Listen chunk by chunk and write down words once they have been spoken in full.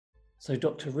So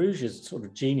Dr. Rouge's sort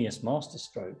of genius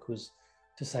masterstroke was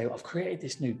to say, well, I've created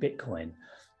this new Bitcoin,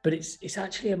 but it's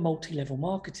actually a multi-level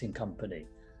marketing company.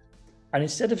 And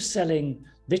instead of selling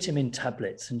vitamin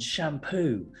tablets and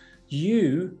shampoo,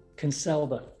 you can sell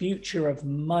the future of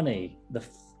money, the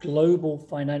global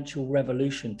financial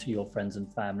revolution to your friends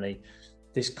and family,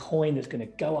 this coin that's going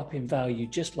to go up in value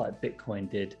just like Bitcoin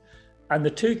did. And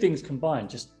the two things combined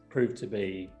just proved to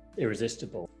be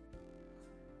irresistible.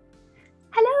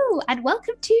 Hello, and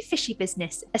welcome to Fishy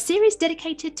Business, a series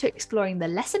dedicated to exploring the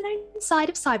lesser-known side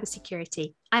of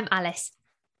cybersecurity. I'm Alice.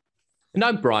 And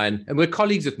I'm Brian, and we're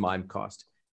colleagues at Mimecast.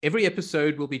 Every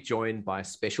episode will be joined by a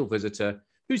special visitor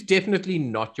who's definitely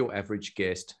not your average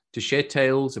guest to share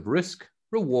tales of risk,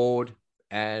 reward,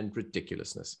 and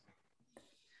ridiculousness.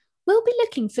 We'll be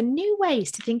looking for new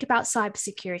ways to think about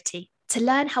cybersecurity, to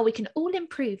learn how we can all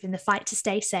improve in the fight to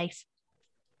stay safe.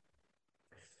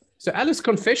 So Alice,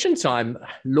 confession time.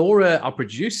 Laura, our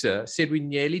producer, said we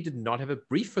nearly did not have a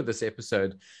brief for this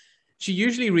episode. She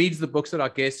usually reads the books that our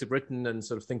guests have written and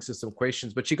sort of thinks of some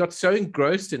questions, but she got so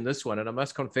engrossed in this one, and I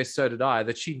must confess, so did I,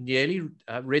 that she nearly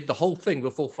read the whole thing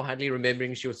before finally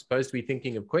remembering she was supposed to be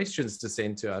thinking of questions to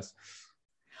send to us.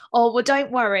 Oh, well,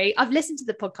 don't worry. I've listened to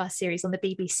the podcast series on the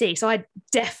BBC, so I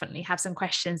definitely have some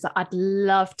questions that I'd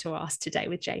love to ask today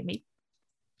with Jamie.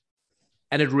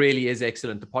 And it really is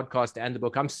excellent, the podcast and the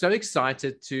book. I'm so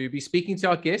excited to be speaking to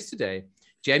our guest today.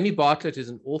 Jamie Bartlett is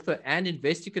an author and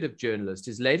investigative journalist.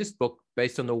 His latest book,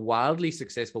 based on the wildly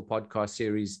successful podcast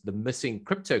series, The Missing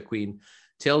Crypto Queen,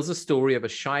 tells the story of a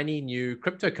shiny new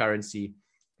cryptocurrency,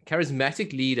 a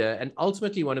charismatic leader, and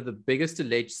ultimately one of the biggest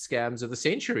alleged scams of the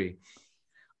century.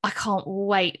 I can't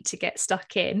wait to get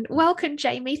stuck in. Welcome,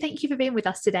 Jamie. Thank you for being with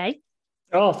us today.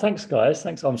 Oh, thanks, guys.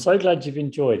 Thanks. I'm so glad you've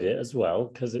enjoyed it as well,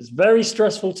 because it's very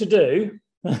stressful to do.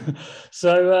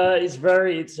 So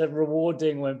it's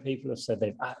rewarding when people have said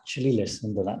they've actually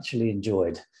listened and actually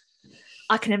enjoyed.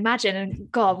 I can imagine, and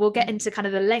God, we'll get into kind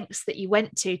of the lengths that you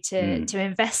went to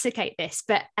investigate this,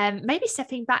 but maybe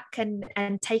stepping back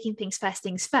and taking things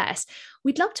first,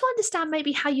 we'd love to understand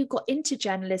maybe how you got into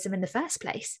journalism in the first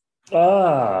place.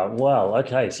 Well,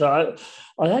 okay. So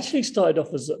I actually started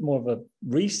off as more of a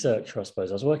researcher, I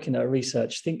suppose. I was working at a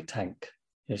research think tank,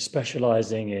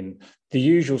 specializing in the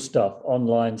usual stuff,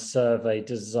 online survey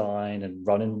design and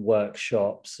running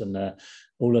workshops, and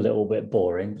all a little bit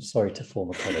boring. Sorry to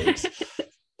former colleagues.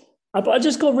 But I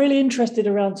just got really interested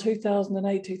around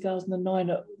 2008, 2009,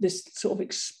 at this sort of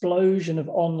explosion of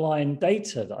online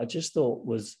data that I just thought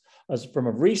was, as from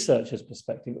a researcher's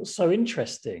perspective, it was so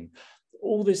interesting.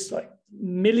 All this like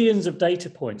millions of data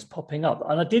points popping up.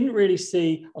 And I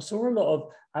saw a lot of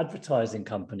advertising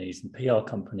companies and PR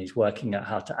companies working out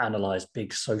how to analyze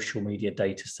big social media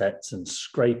data sets and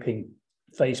scraping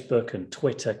Facebook and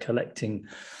Twitter, collecting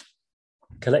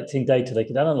data they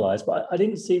could analyze, but I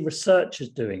didn't see researchers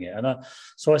doing it.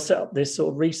 So I set up this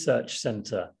sort of research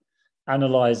center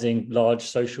analyzing large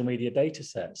social media data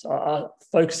sets,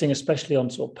 focusing especially on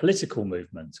sort of political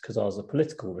movements, because I was a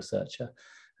political researcher.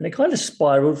 And it kind of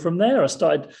spiraled from there. I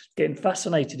started getting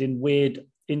fascinated in weird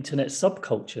internet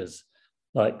subcultures.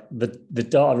 Like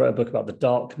I wrote a book about the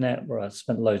dark net, where I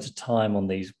spent loads of time on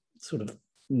these sort of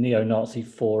neo-Nazi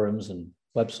forums and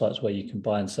websites where you can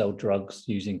buy and sell drugs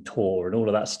using Tor and all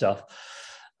of that stuff.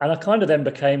 And I kind of then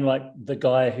became like the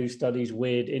guy who studies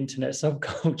weird internet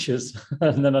subcultures.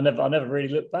 And then I never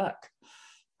really looked back.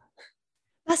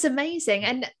 That's amazing.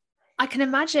 And I can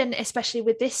imagine, especially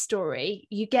with this story,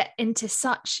 you get into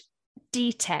such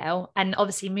detail, and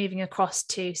obviously moving across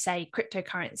to, say,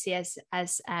 cryptocurrency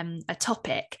as a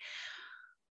topic.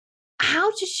 How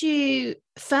did you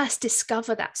first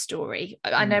discover that story?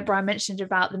 I know Brian mentioned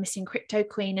about the missing crypto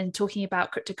queen and talking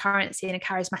about cryptocurrency and a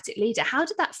charismatic leader. How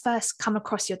did that first come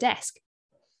across your desk?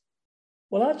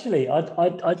 Well, actually,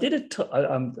 I did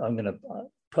I'm going to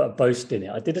put a boast in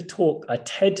it. I did a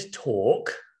TED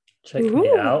talk. Check me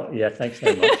out. Yeah, thanks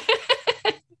very much.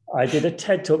 I did a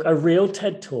TED talk, a real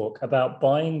TED talk about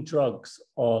buying drugs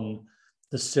on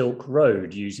the Silk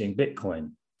Road using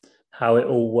Bitcoin, how it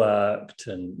all worked,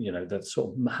 and the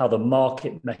sort of how the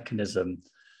market mechanism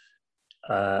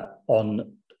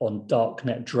on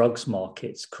darknet drugs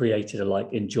markets created a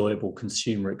enjoyable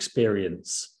consumer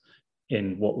experience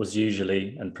in what was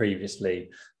usually and previously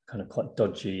kind of quite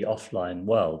dodgy offline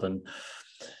world.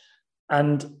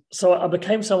 And so I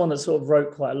became someone that sort of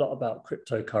wrote quite a lot about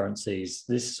cryptocurrencies.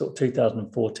 This sort of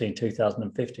 2014,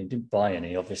 2015, didn't buy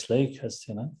any, obviously, because,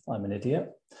 I'm an idiot.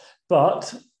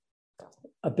 But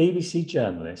a BBC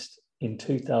journalist in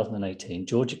 2018,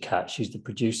 Georgia Katz, she's the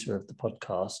producer of the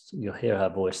podcast, you'll hear her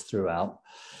voice throughout,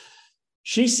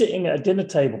 she's sitting at a dinner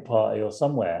table party or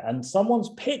somewhere, and someone's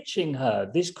pitching her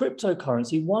this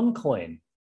cryptocurrency OneCoin.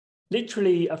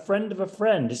 Literally, a friend of a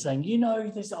friend is saying, you know,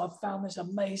 this, I've found this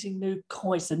amazing new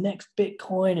coin. It's the next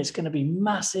Bitcoin. It's going to be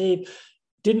massive.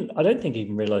 I don't think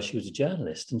even realized she was a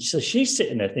journalist. And so she's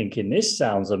sitting there thinking, this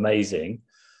sounds amazing.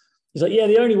 He's like, yeah,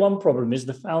 the only one problem is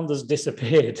the founders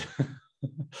disappeared.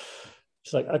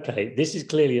 It's like, okay, this is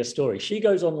clearly a story. She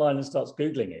goes online and starts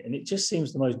Googling it, and it just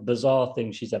seems the most bizarre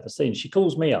thing she's ever seen. She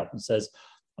calls me up and says,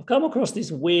 I've come across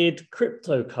this weird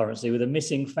cryptocurrency with a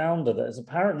missing founder that is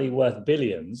apparently worth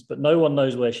billions, but no one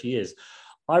knows where she is.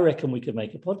 I reckon we could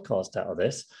make a podcast out of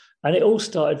this. And it all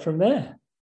started from there.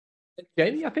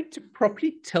 Jamie, I think to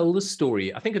properly tell the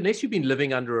story, I think unless you've been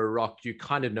living under a rock, you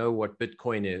kind of know what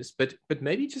Bitcoin is, but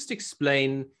maybe just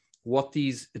explain what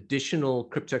these additional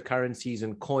cryptocurrencies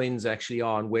and coins actually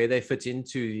are and where they fit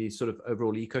into the sort of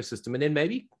overall ecosystem. And then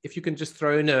maybe if you can just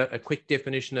throw in a quick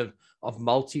definition of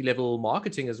multi-level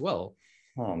marketing as well.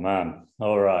 Oh, man.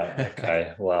 All right.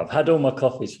 Okay. Well, I've had all my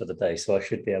coffees for the day, so I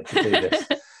should be able to do this.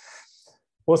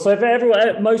 Well, so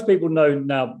most people know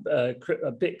now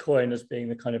Bitcoin as being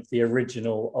the kind of the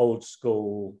original old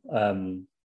school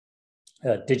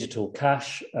digital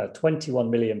cash.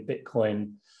 21 million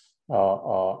Bitcoin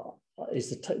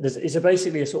is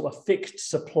basically a sort of a fixed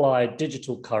supply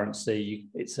digital currency.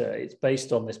 It's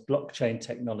based on this blockchain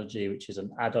technology, which is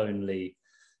an add-only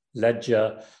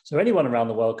ledger. So anyone around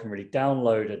the world can really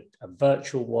download a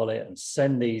virtual wallet and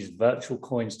send these virtual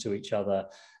coins to each other.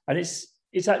 And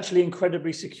it's actually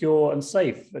incredibly secure and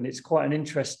safe. And it's quite an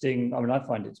interesting, I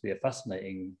find it to be a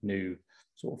fascinating new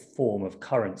sort of form of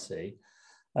currency.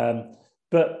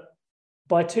 But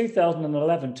by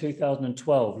 2011,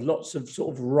 2012, lots of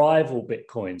sort of rival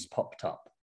Bitcoins popped up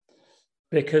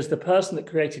because the person that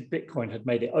created Bitcoin had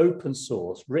made it open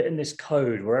source, written this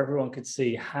code where everyone could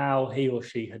see how he or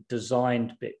she had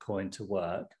designed Bitcoin to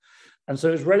work. And so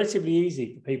it was relatively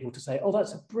easy for people to say, oh,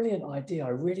 that's a brilliant idea. I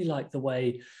really like the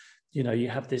way, you know, you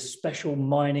have this special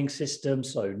mining system.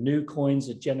 So new coins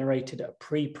are generated at a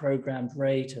pre-programmed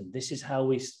rate. And this is how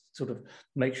we sort of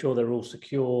make sure they're all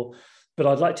secure. But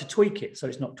I'd like to tweak it so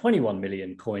it's not 21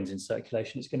 million coins in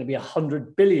circulation. It's going to be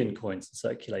 100 billion coins in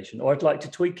circulation. Or I'd like to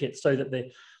tweak it so that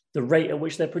the rate at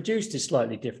which they're produced is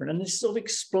slightly different. And this sort of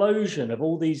explosion of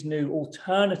all these new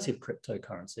alternative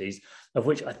cryptocurrencies, of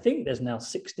which I think there's now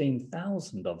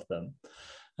 16,000 of them.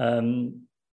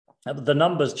 The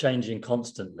numbers changing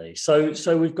constantly. So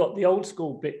we've got the old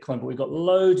school Bitcoin, but we've got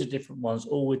loads of different ones,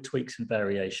 all with tweaks and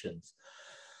variations.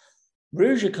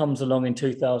 Ruja comes along in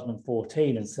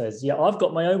 2014 and says, yeah, I've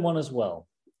got my own one as well.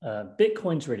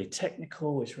 Bitcoin's really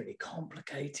technical, it's really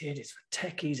complicated, it's for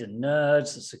techies and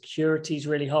nerds, the security's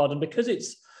really hard. And because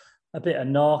it's a bit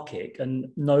anarchic and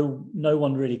no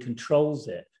one really controls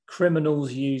it,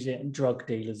 criminals use it and drug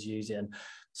dealers use it. And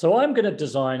so I'm going to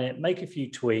design it, make a few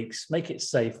tweaks, make it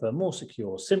safer, more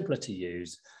secure, simpler to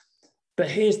use. But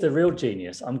here's the real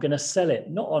genius. I'm going to sell it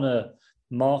not on a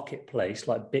marketplace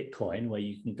like Bitcoin, where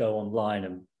you can go online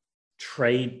and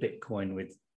trade Bitcoin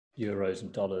with euros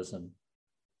and dollars and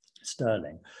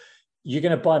sterling. You're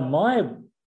going to buy my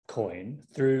coin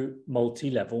through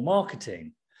multi-level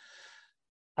marketing.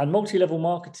 And multi-level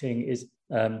marketing is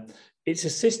it's a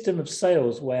system of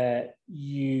sales where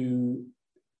you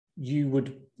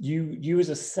as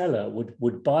a seller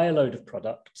would buy a load of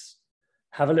products,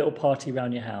 have a little party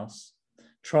around your house,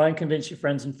 try and convince your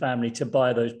friends and family to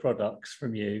buy those products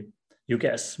from you. You'll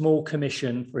get a small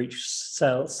commission for each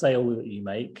sale that you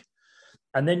make.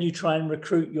 And then you try and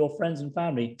recruit your friends and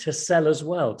family to sell as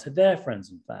well to their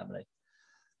friends and family.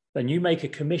 Then you make a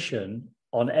commission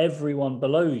on everyone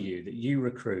below you that you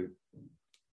recruit.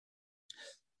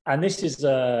 And this is,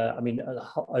 over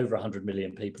 100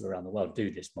 million people around the world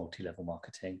do this multi-level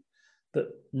marketing, but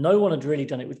no one had really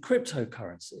done it with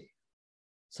cryptocurrency.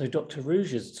 So Dr.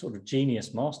 Ruja's sort of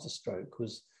genius masterstroke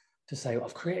was to say, well,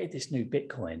 I've created this new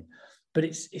Bitcoin, but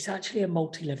it's actually a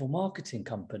multi-level marketing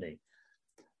company.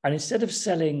 And instead of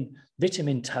selling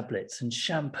vitamin tablets and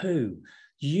shampoo,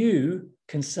 you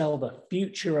can sell the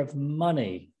future of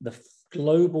money, the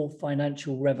global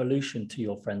financial revolution to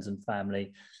your friends and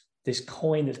family, this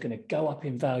coin that's going to go up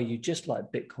in value just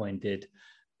like Bitcoin did.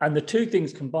 And the two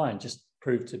things combined just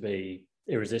proved to be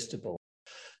irresistible.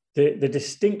 The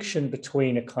distinction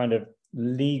between a kind of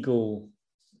legal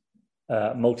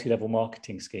multi-level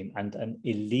marketing scheme and an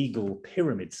illegal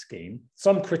pyramid scheme,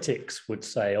 some critics would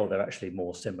say, oh, they're actually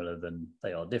more similar than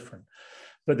they are different.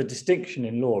 But the distinction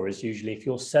in law is usually if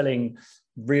you're selling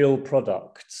real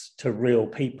products to real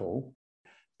people,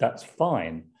 that's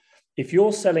fine. If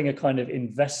you're selling a kind of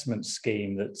investment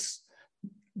scheme that's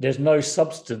there's no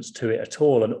substance to it at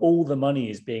all. And all the money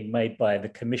is being made by the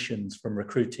commissions from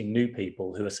recruiting new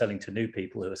people who are selling to new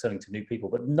people who are selling to new people.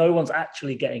 But no one's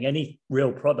actually getting any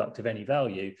real product of any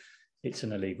value. It's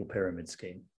an illegal pyramid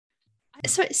scheme.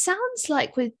 So it sounds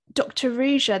like with Dr.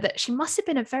 Ruja that she must have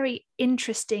been a very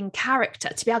interesting character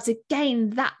to be able to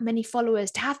gain that many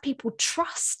followers, to have people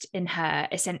trust in her,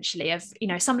 essentially, of, you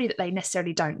know, somebody that they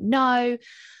necessarily don't know.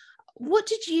 What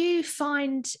did you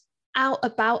find out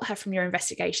about her from your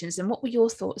investigations, and what were your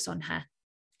thoughts on her?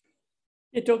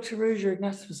 Yeah, Dr. Ruja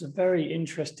Ignatova was a very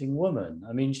interesting woman.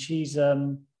 I mean, she's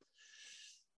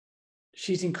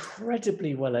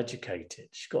incredibly well educated.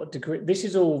 She's got a degree. This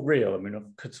is all real. I mean,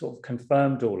 I've sort of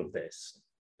confirmed all of this.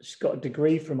 She's got a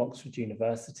degree from Oxford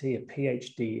University, a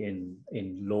PhD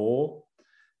in law.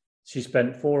 She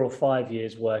spent 4 or 5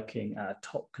 years working at a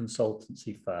top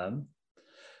consultancy firm.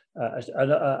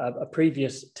 A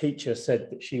previous teacher said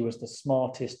that she was the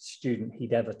smartest student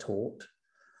he'd ever taught.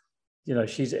 You know,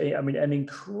 she's, I mean, an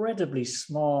incredibly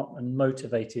smart and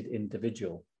motivated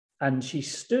individual. And she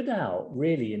stood out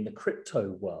really in the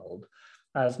crypto world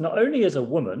as not only as a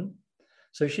woman,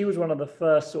 so she was one of the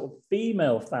first sort of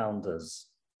female founders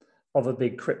of a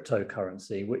big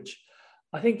cryptocurrency, which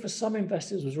I think for some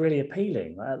investors was really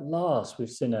appealing. At last, we've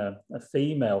seen a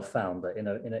female founder in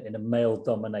a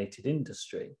male-dominated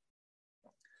industry.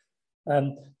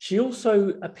 She also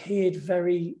appeared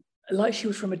very like she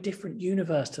was from a different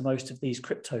universe to most of these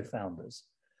crypto founders.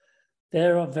 They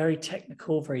are very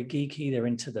technical, very geeky. They're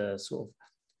into the sort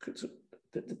of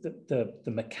the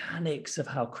mechanics of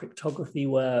how cryptography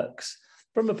works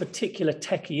from a particular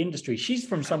techie industry. She's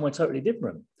from somewhere totally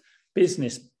different.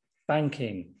 Business,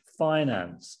 banking,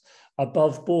 finance,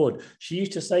 above board. She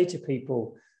used to say to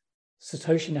people,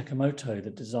 Satoshi Nakamoto, the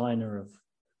designer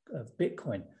of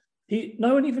Bitcoin,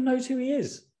 no one even knows who he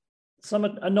is. Some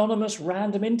anonymous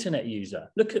random internet user.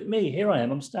 Look at me, here I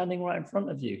am, I'm standing right in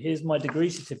front of you. Here's my degree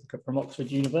certificate from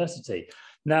Oxford University.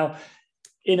 Now,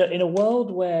 in a world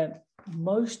where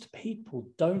most people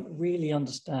don't really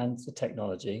understand the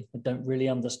technology, and don't really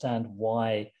understand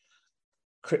why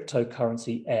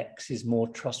cryptocurrency X is more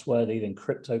trustworthy than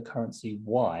cryptocurrency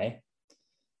Y,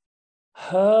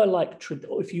 her, like,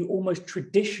 if you almost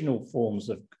traditional forms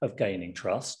of gaining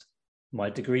trust, my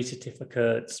degree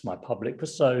certificates, my public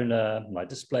persona, my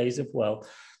displays of wealth,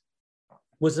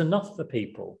 was enough for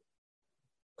people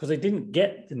because they didn't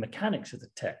get the mechanics of the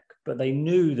tech, but they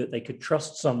knew that they could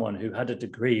trust someone who had a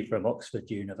degree from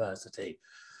Oxford University.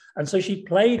 And so she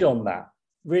played on that.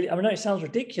 Really, I mean, it sounds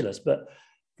ridiculous, but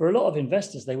for a lot of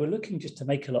investors, they were looking just to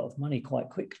make a lot of money quite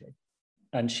quickly.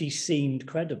 And she seemed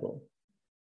credible.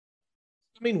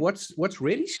 I mean, what's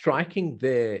really striking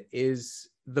there is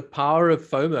the power of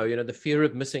FOMO, you know, the fear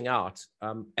of missing out.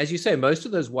 As you say, most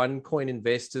of those OneCoin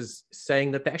investors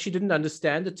saying that they actually didn't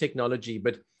understand the technology,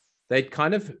 but they'd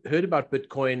kind of heard about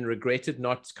Bitcoin, regretted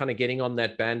not kind of getting on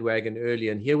that bandwagon early.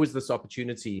 And here was this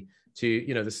opportunity to,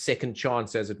 you know, the second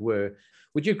chance, as it were.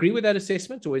 Would you agree with that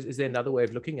assessment, or is there another way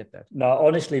of looking at that? No,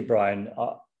 honestly, Brian,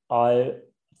 I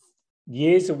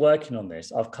years of working on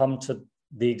this, I've come to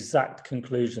the exact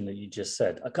conclusion that you just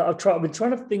said. I've been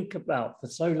trying to think about for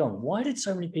so long, why did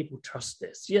so many people trust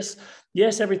this?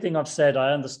 Yes, everything I've said,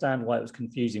 I understand why it was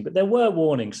confusing, but there were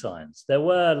warning signs. There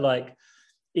were like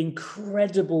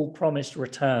incredible promised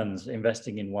returns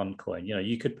investing in OneCoin. You know,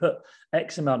 you could put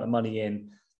X amount of money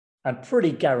in and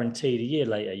pretty guaranteed a year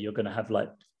later, you're going to have like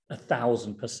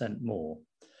 1,000% more.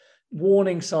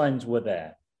 Warning signs were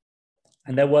there.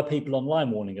 And there were people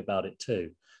online warning about it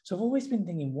too. So I've always been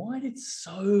thinking, why did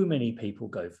so many people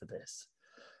go for this?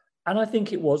 And I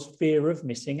think it was fear of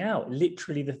missing out.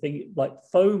 Literally the thing, like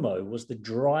FOMO was the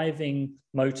driving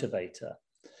motivator.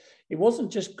 It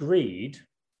wasn't just greed.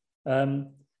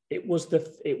 It was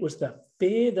the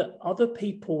fear that other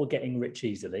people were getting rich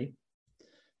easily.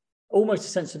 Almost a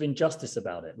sense of injustice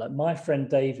about it. Like my friend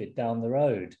David down the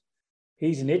road,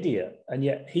 he's an idiot, and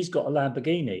yet he's got a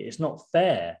Lamborghini. It's not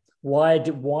fair.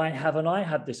 Why haven't I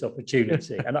had this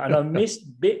opportunity? And I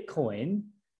missed Bitcoin,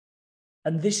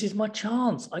 and this is my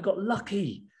chance. I got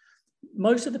lucky.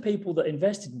 Most of the people that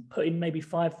invested put in maybe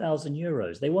 5,000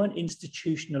 euros. They weren't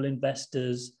institutional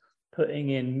investors putting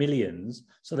in millions.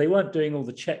 So they weren't doing all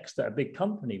the checks that a big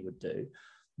company would do.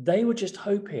 They were just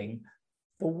hoping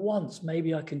for once,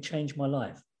 maybe I can change my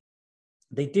life.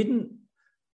 They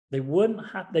weren't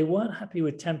happy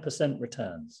with 10%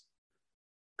 returns,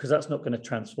 because that's not going to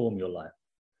transform your life.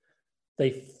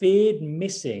 They feared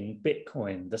missing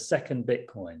Bitcoin, the second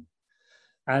Bitcoin.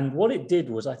 And what it did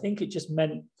was, I think it just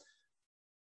meant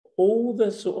all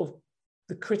the sort of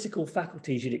the critical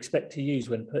faculties you'd expect to use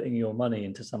when putting your money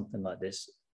into something like this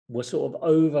were sort of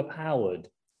overpowered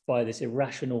by this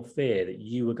irrational fear that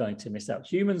you were going to miss out.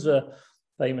 Humans are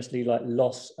famously like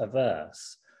loss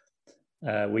averse.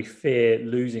 We fear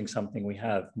losing something we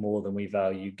have more than we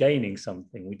value gaining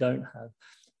something we don't have.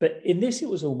 But in this, it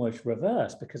was almost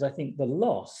reverse, because I think the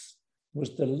loss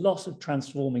was the loss of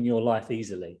transforming your life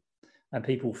easily. And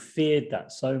people feared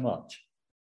that so much.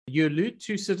 You allude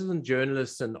to citizen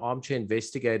journalists and armchair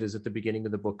investigators at the beginning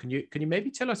of the book. Can you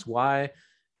maybe tell us why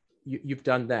you've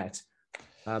done that?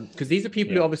 Because these are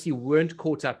people who obviously weren't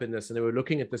caught up in this, and they were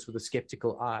looking at this with a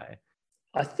skeptical eye.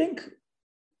 I think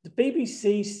the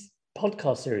BBC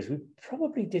podcast series, we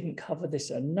probably didn't cover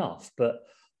this enough, but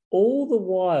all the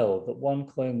while that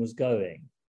OneCoin was going,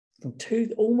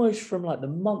 almost from like the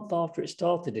month after it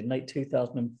started in late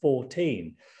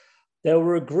 2014, there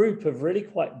were a group of really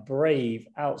quite brave,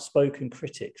 outspoken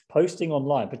critics posting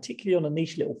online, particularly on a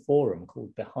niche little forum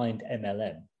called Behind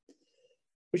MLM,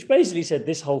 which basically said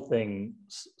this whole thing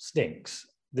stinks.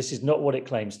 This is not what it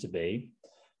claims to be.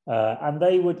 And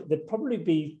there'd probably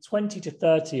be 20 to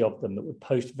 30 of them that would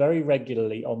post very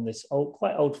regularly on this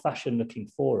quite old-fashioned looking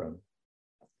forum,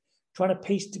 trying to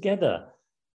piece together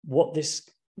what this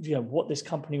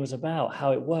company was about,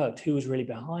 how it worked, who was really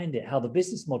behind it, how the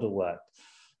business model worked,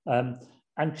 and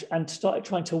started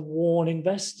trying to warn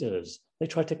investors. They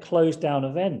tried to close down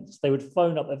events. They would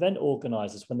phone up event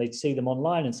organizers when they'd see them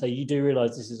online and say, you do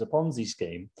realize this is a Ponzi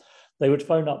scheme. They would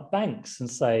phone up banks and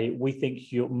say, we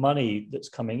think your money that's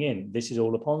coming in, this is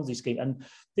all a Ponzi scheme. And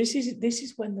this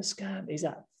is when the scam is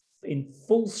in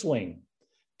full swing.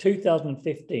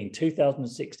 2015,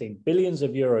 2016, billions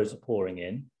of euros are pouring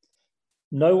in.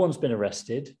 No one's been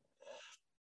arrested.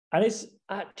 And it's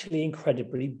actually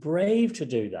incredibly brave to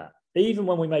do that. Even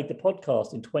when we made the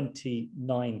podcast in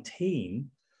 2019,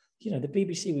 the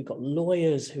BBC, we've got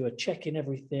lawyers who are checking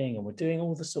everything, and we're doing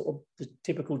all the sort of the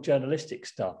typical journalistic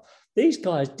stuff. These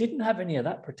guys didn't have any of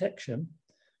that protection.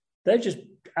 They're just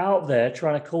out there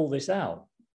trying to call this out.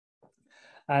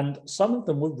 And some of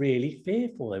them were really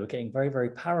fearful. They were getting very,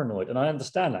 very paranoid. And I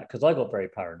understand that, because I got very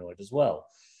paranoid as well.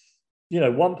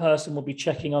 One person would be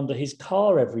checking under his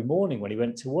car every morning when he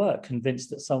went to work,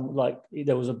 convinced that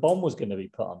there was a bomb was going to be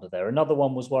put under there. Another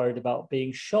one was worried about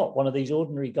being shot. One of these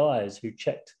ordinary guys who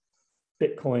checked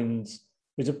Bitcoins,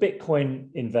 who's a Bitcoin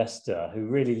investor who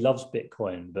really loves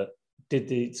Bitcoin, but did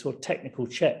the sort of technical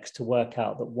checks to work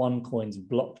out that OneCoin's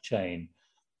blockchain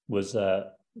was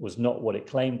not what it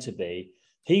claimed to be.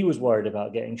 He was worried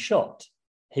about getting shot.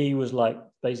 He was like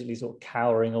basically sort of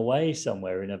cowering away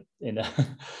somewhere in a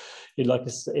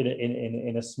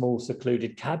small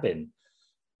secluded cabin.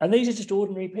 And these are just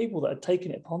ordinary people that had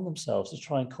taken it upon themselves to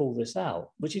try and call this out,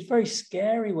 which is very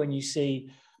scary when you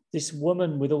see this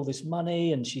woman with all this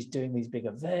money and she's doing these big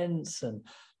events and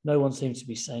no one seems to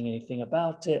be saying anything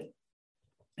about it.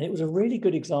 And it was a really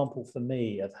good example for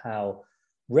me of how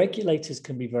regulators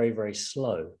can be very, very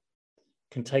slow,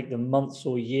 can take them months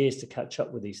or years to catch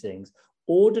up with these things.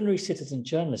 Ordinary citizen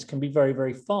journalists can be very,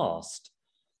 very fast,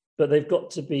 but they've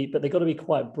got to be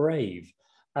quite brave.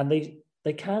 And they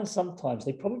can sometimes,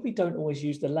 they probably don't always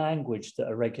use the language that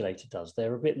a regulator does.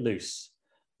 They're a bit loose.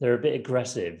 They're a bit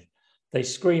aggressive. They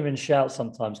scream and shout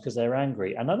sometimes because they're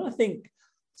angry. And then I think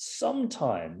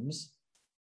sometimes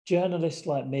journalists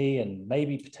like me and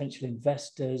maybe potential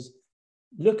investors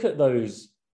look at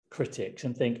those critics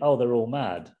and think, oh, they're all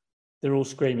mad. They're all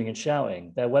screaming and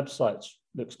shouting. Their website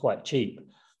looks quite cheap.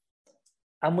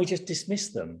 And we just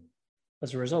dismiss them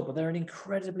as a result. But they're an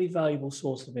incredibly valuable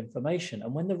source of information.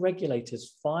 And when the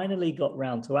regulators finally got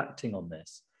round to acting on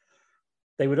this,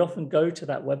 they would often go to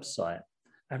that website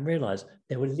and realize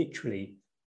there were literally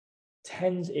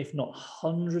tens, if not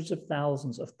hundreds of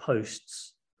thousands of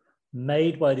posts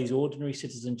made by these ordinary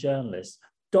citizen journalists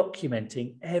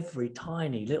documenting every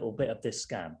tiny little bit of this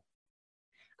scam.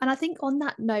 And I think on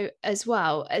that note as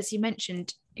well, as you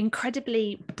mentioned,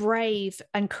 incredibly brave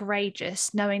and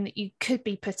courageous, knowing that you could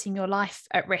be putting your life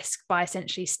at risk by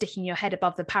essentially sticking your head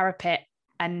above the parapet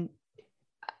and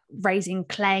raising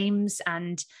claims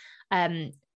and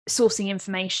sourcing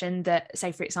information that,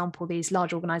 say, for example, these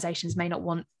large organizations may not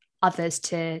want others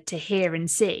to hear and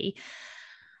see.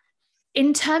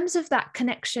 In terms of that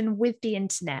connection with the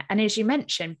internet, and as you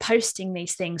mentioned, posting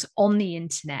these things on the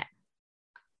internet,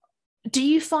 do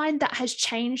you find that has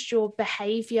changed your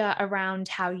behavior around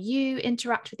how you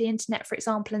interact with the internet, for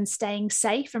example, and staying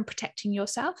safe and protecting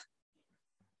yourself?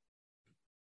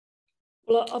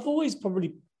 Well, I've always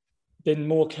probably been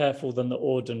more careful than the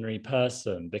ordinary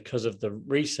person because of the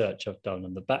research I've done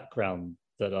and the background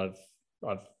that I've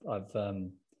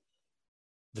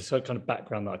the sort of kind of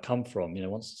background that I come from,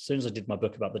 as soon as I did my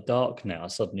book about the dark net, I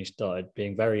suddenly started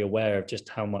being very aware of just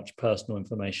how much personal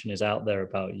information is out there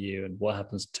about you and what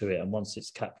happens to it. And once it's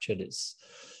captured, it's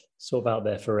sort of out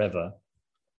there forever.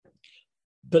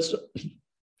 But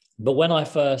when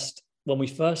we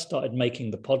first started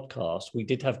making the podcast, we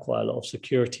did have quite a lot of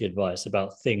security advice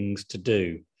about things to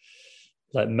do.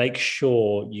 Like, make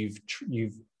sure you've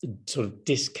sort of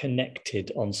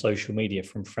disconnected on social media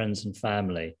from friends and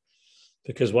family.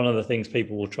 Because one of the things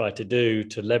people will try to do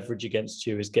to leverage against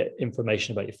you is get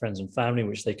information about your friends and family,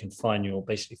 which they can find your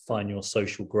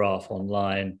social graph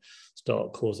online,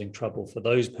 start causing trouble for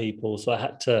those people. So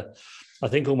I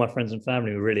think all my friends and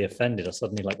family were really offended. I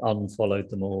suddenly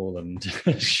unfollowed them all and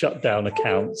shut down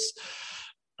accounts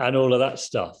and all of that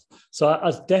stuff. So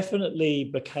I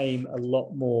definitely became a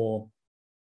lot more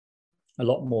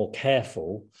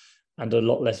careful and a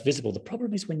lot less visible. The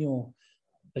problem is when you're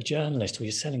a journalist or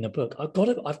you're selling a book, I've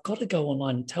got to go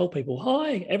online and tell people,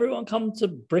 hi, everyone come to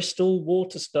Bristol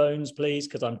Waterstones, please,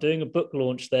 because I'm doing a book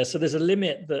launch there. So there's a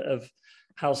limit of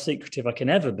how secretive I can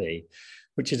ever be,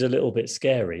 which is a little bit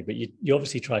scary, but you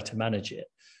obviously try to manage it.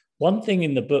 One thing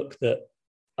in the book that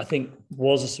I think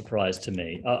was a surprise to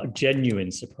me, a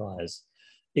genuine surprise,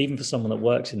 even for someone that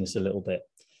works in this a little bit,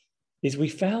 is we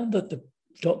found that the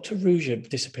Dr. Ruja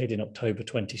disappeared in October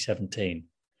 2017.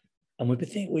 And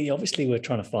we obviously were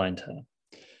trying to find her,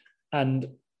 and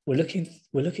we're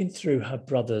looking through her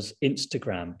brother's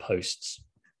Instagram posts,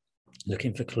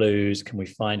 looking for clues. Can we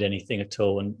find anything at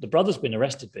all? And the brother's been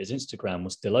arrested, but his Instagram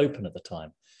was still open at the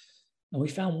time. And we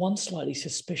found one slightly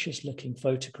suspicious looking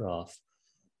photograph.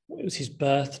 It was his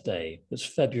birthday. It was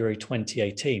February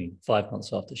 2018, 5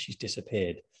 months after she's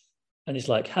disappeared. And it's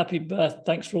like, happy birthday,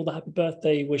 thanks for all the happy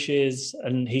birthday wishes.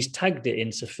 And he's tagged it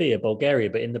in Sofia, Bulgaria,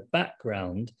 but in the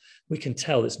background, we can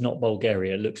tell it's not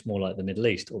Bulgaria. It looks more like the Middle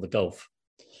East or the Gulf.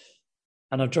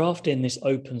 And I've drafted in this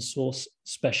open source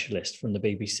specialist from the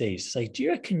BBC to say, do you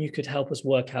reckon you could help us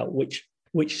work out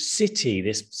which city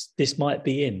this might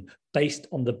be in based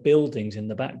on the buildings in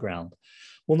the background?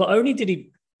 Well, not only did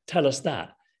he tell us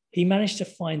that, he managed to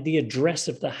find the address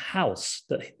of the house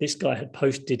that this guy had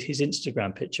posted his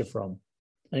Instagram picture from.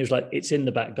 And he was like, it's in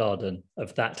the back garden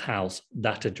of that house,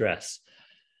 that address.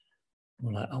 And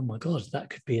we're like, oh my God, that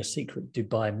could be a secret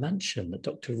Dubai mansion that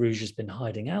Dr. Ruja has been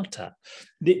hiding out at,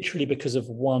 literally because of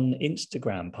one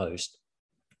Instagram post.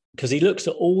 Because he looks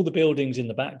at all the buildings in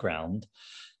the background,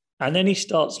 and then he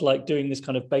starts doing this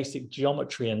kind of basic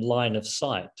geometry and line of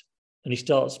sight. And he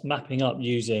starts mapping up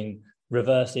using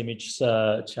reverse image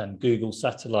search and Google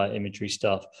satellite imagery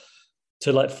stuff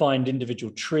to find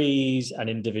individual trees and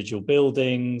individual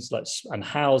buildings and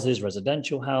houses,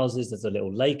 residential houses. There's a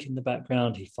little lake in the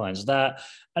background. He finds that,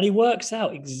 and he works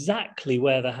out exactly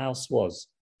where the house was.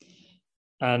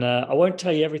 And I won't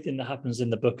tell you everything that happens in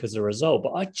the book as a result,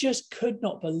 but I just could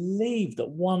not believe that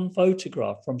one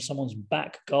photograph from someone's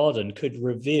back garden could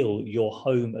reveal your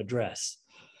home address.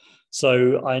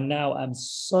 So I now am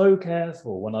so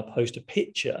careful when I post a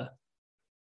picture,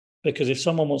 because if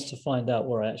someone wants to find out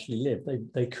where I actually live,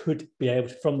 they could be able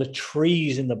to, from the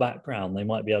trees in the background, they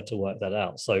might be able to work that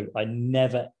out. So I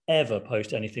never, ever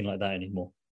post anything like that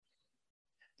anymore.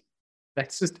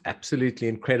 That's just absolutely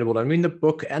incredible. I mean, the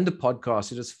book and the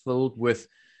podcast, it is filled with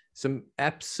some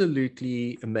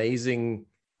absolutely amazing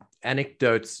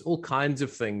anecdotes, all kinds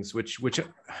of things, which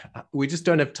we just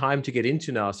don't have time to get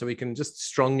into now. So we can just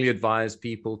strongly advise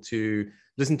people to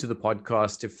listen to the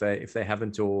podcast if they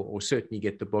haven't, or certainly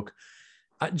get the book.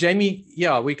 Jamie,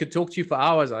 yeah, we could talk to you for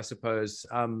hours, I suppose.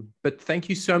 But thank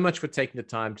you so much for taking the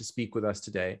time to speak with us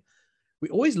today. We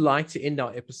always like to end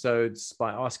our episodes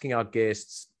by asking our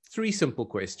guests 3 simple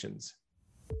questions.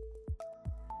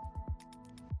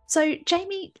 So,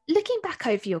 Jamie, looking back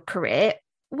over your career,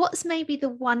 what's maybe the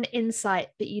one insight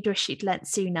that you'd wish you'd learnt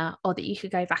sooner, or that you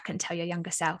could go back and tell your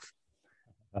younger self?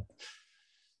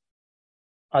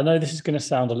 I know this is going to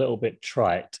sound a little bit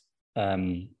trite.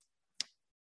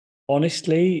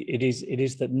 Honestly, it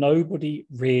is that nobody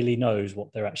really knows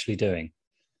what they're actually doing.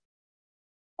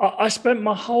 I spent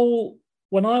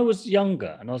when I was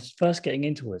younger and I was first getting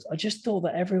into it, I just thought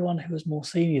that everyone who was more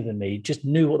senior than me just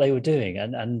knew what they were doing,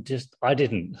 and just I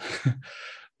didn't.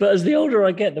 But as the older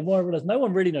I get, the more I realize no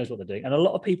one really knows what they're doing. And a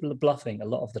lot of people are bluffing a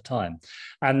lot of the time.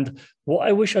 And what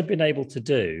I wish I'd been able to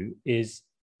do is,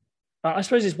 I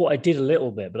suppose it's what I did a little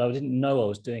bit, but I didn't know I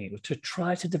was doing it, was to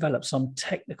try to develop some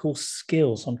technical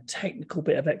skill, some technical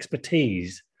bit of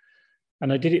expertise.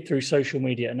 And I did it through social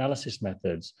media analysis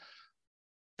methods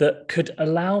that could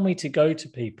allow me to go to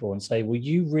people and say, well,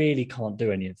 you really can't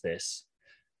do any of this.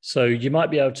 So you might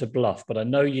be able to bluff, but I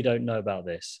know you don't know about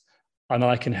this. and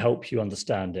I can help you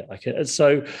understand it. I can. And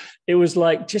so it was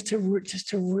like just to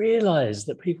realize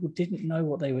that people didn't know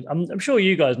what they were. I'm sure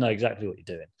you guys know exactly what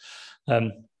you're doing.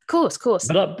 Of course.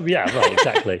 But yeah, right,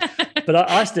 exactly. But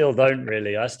I still don't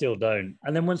really. I still don't.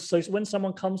 And then when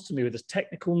someone comes to me with this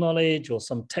technical knowledge or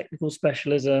some technical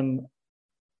specialism,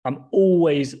 I'm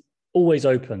always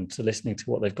open to listening to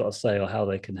what they've got to say or how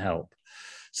they can help.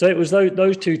 So it was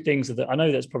those two things that I know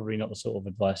that's probably not the sort of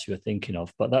advice you were thinking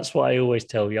of, but that's what I always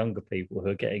tell younger people who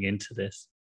are getting into this.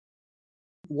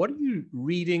 What are you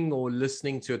reading or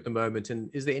listening to at the moment? And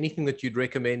is there anything that you'd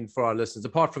recommend for our listeners,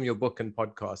 apart from your book and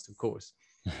podcast, of course?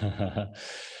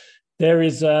 There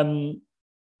is,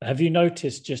 have you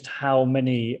noticed just how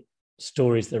many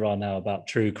stories there are now about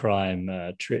true crime,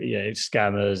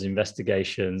 scammers,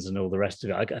 investigations, and all the rest of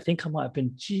it? I think I might have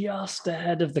been just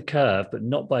ahead of the curve, but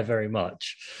not by very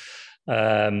much,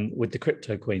 with the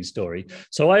Crypto Queen story.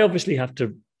 So I obviously have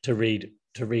to read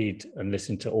and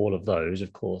listen to all of those,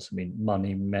 of course. I mean,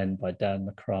 Money Men by Dan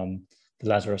McCrum, The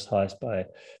Lazarus Heist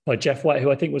by Jeff White, who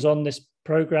I think was on this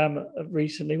program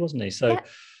recently, wasn't he? So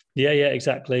yeah,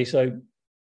 exactly. So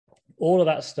all of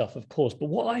that stuff, of course. But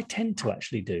what I tend to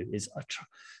actually do is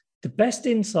the best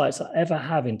insights I ever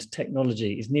have into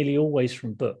technology is nearly always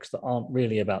from books that aren't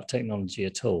really about technology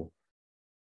at all.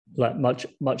 Like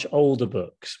much older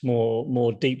books,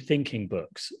 more deep thinking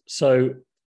books. So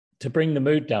to bring the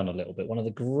mood down a little bit, one of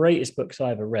the greatest books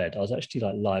I ever read, I was actually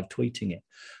like live tweeting it,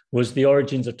 was The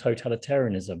Origins of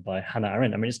Totalitarianism by Hannah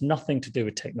Arendt. I mean, it's nothing to do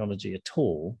with technology at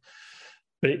all,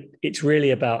 but it's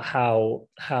really about how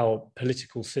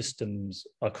political systems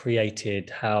are created,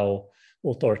 how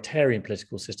authoritarian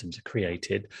political systems are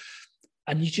created.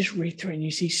 And you just read through it and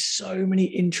you see so many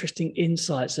interesting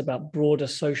insights about broader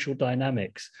social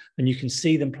dynamics, and you can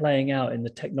see them playing out in the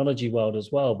technology world as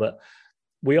well. But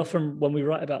we often, when we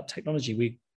write about technology,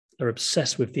 we are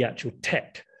obsessed with the actual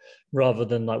tech rather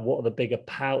than like what are the bigger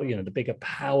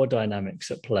power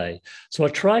dynamics at play. So I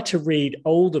try to read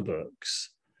older books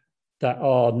that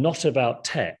are not about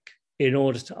tech in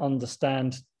order to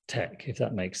understand tech, if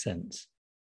that makes sense.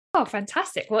 Oh,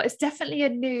 fantastic. Well, it's definitely a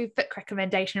new book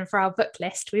recommendation for our book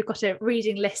list. We've got a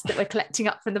reading list that we're collecting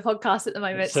up from the podcast at the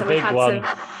moment. So we've had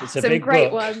some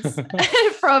great ones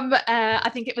from, I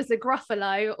think it was the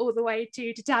Gruffalo all the way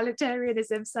to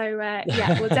totalitarianism. So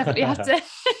we'll definitely have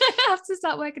to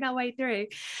start working our way through.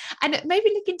 And maybe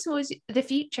looking towards the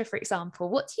future, for example,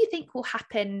 what do you think will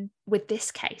happen with this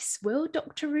case? Will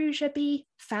Dr. Ruja be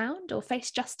found or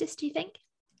face justice, do you think?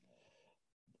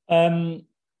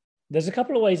 There's a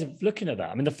couple of ways of looking at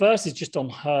that. I mean, the first is just on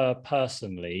her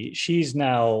personally. She's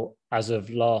now, as of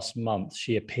last month,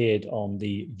 she appeared on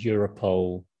the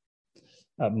Europol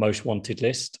most wanted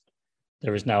list.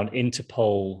 There is now an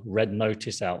Interpol red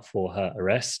notice out for her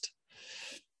arrest.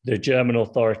 The German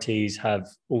authorities have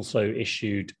also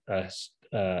issued a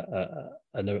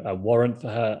warrant for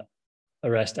her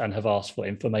arrest and have asked for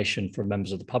information from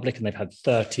members of the public, and they've had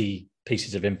 30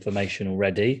 pieces of information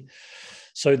already.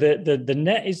 So the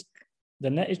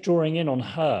net is drawing in on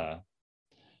her,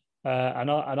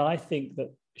 and I think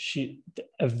that she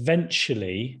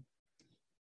eventually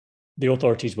the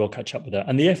authorities will catch up with her,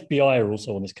 and the FBI are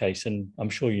also on this case. And I'm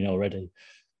sure you know already,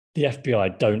 the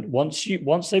FBI don't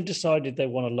once they've decided they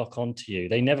want to lock onto you,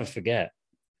 they never forget.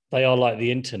 They are like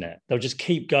the internet; they'll just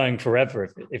keep going forever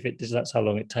if that's how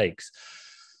long it takes.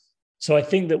 So I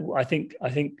think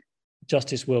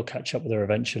justice will catch up with her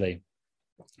eventually.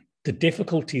 The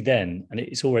difficulty then, and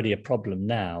it's already a problem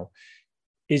now,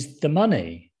 is the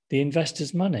money, the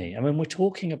investors' money. I mean, we're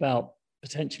talking about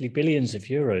potentially billions of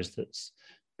euros that's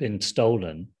been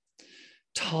stolen,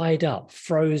 tied up,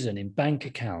 frozen in bank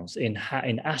accounts, in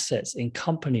assets, in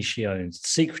companies she owns,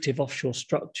 secretive offshore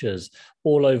structures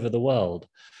all over the world.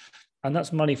 And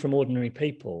that's money from ordinary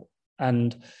people.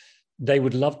 And they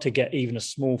would love to get even a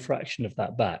small fraction of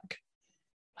that back.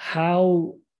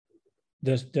 How...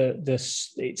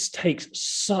 it takes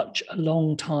such a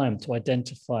long time to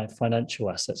identify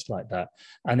financial assets like that,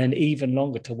 and then even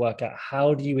longer to work out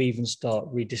how do you even start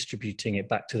redistributing it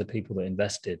back to the people that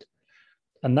invested.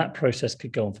 And that process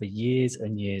could go on for years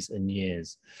and years and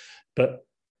years. But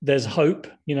there's hope,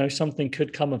 something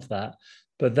could come of that.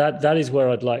 But that is where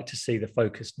I'd like to see the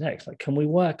focus next. Like, can we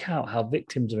work out how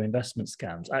victims of investment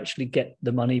scams actually get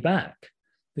the money back?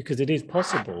 Because it is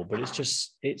possible, but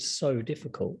it's so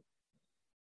difficult.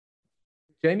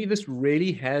 Jamie, this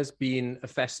really has been a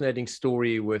fascinating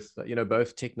story with,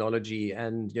 both technology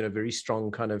and, very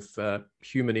strong kind of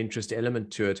human interest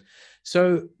element to it.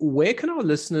 So where can our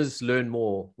listeners learn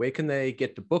more? Where can they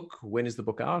get the book? When is the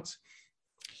book out?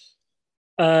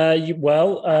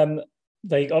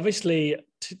 They obviously,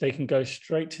 they can go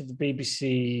straight to the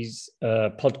BBC's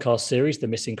podcast series, The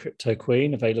Missing Crypto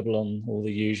Queen, available on all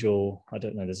the usual. I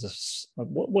don't know. There's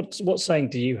what saying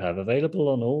do you have? Available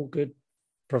on all good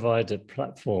provided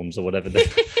platforms or whatever.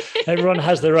 Everyone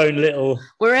has their own little.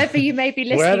 Wherever you may be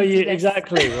listening.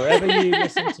 Wherever you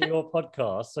listen to your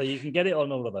podcast, so you can get it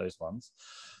on all of those ones.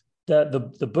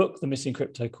 The book, The Missing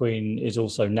Crypto Queen, is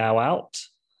also now out,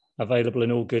 available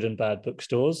in all good and bad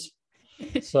bookstores.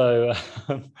 So,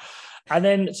 and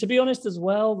then to be honest as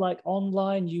well, like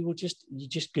online, you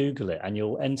just Google it and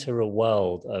you'll enter a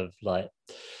world of like,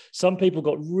 some people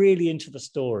got really into the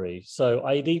story. So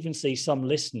I'd even see some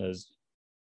listeners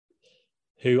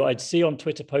who I'd see on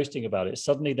Twitter posting about it,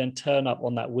 suddenly then turn up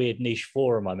on that weird niche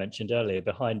forum I mentioned earlier,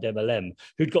 Behind MLM,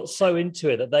 who'd got so into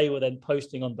it that they were then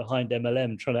posting on Behind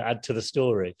MLM, trying to add to the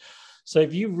story. So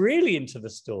if you're really into the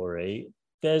story,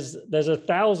 there's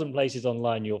 1,000 places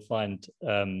online you'll find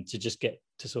to just get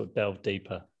to sort of delve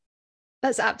deeper.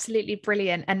 That's absolutely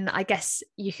brilliant. And I guess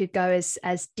you could go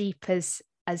as deep as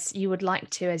you would like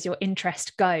to, as your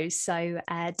interest goes. So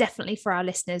definitely for our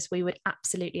listeners, we would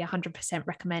absolutely 100%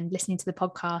 recommend listening to the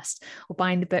podcast or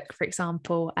buying the book, for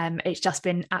example. It's just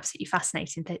been absolutely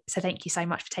fascinating. So thank you so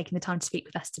much for taking the time to speak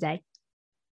with us today.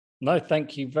 No,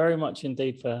 thank you very much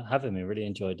indeed for having me. Really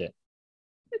enjoyed it.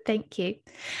 Thank you.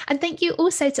 And thank you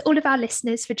also to all of our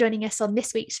listeners for joining us on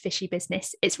this week's Fishy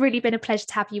Business. It's really been a pleasure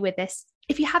to have you with us.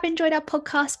 If you have enjoyed our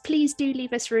podcast, please do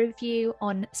leave us a review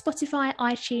on Spotify,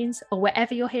 iTunes, or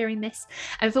wherever you're hearing this.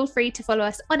 And feel free to follow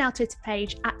us on our Twitter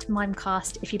page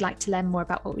 @Mimecast if you'd like to learn more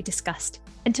about what we discussed.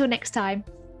 Until next time.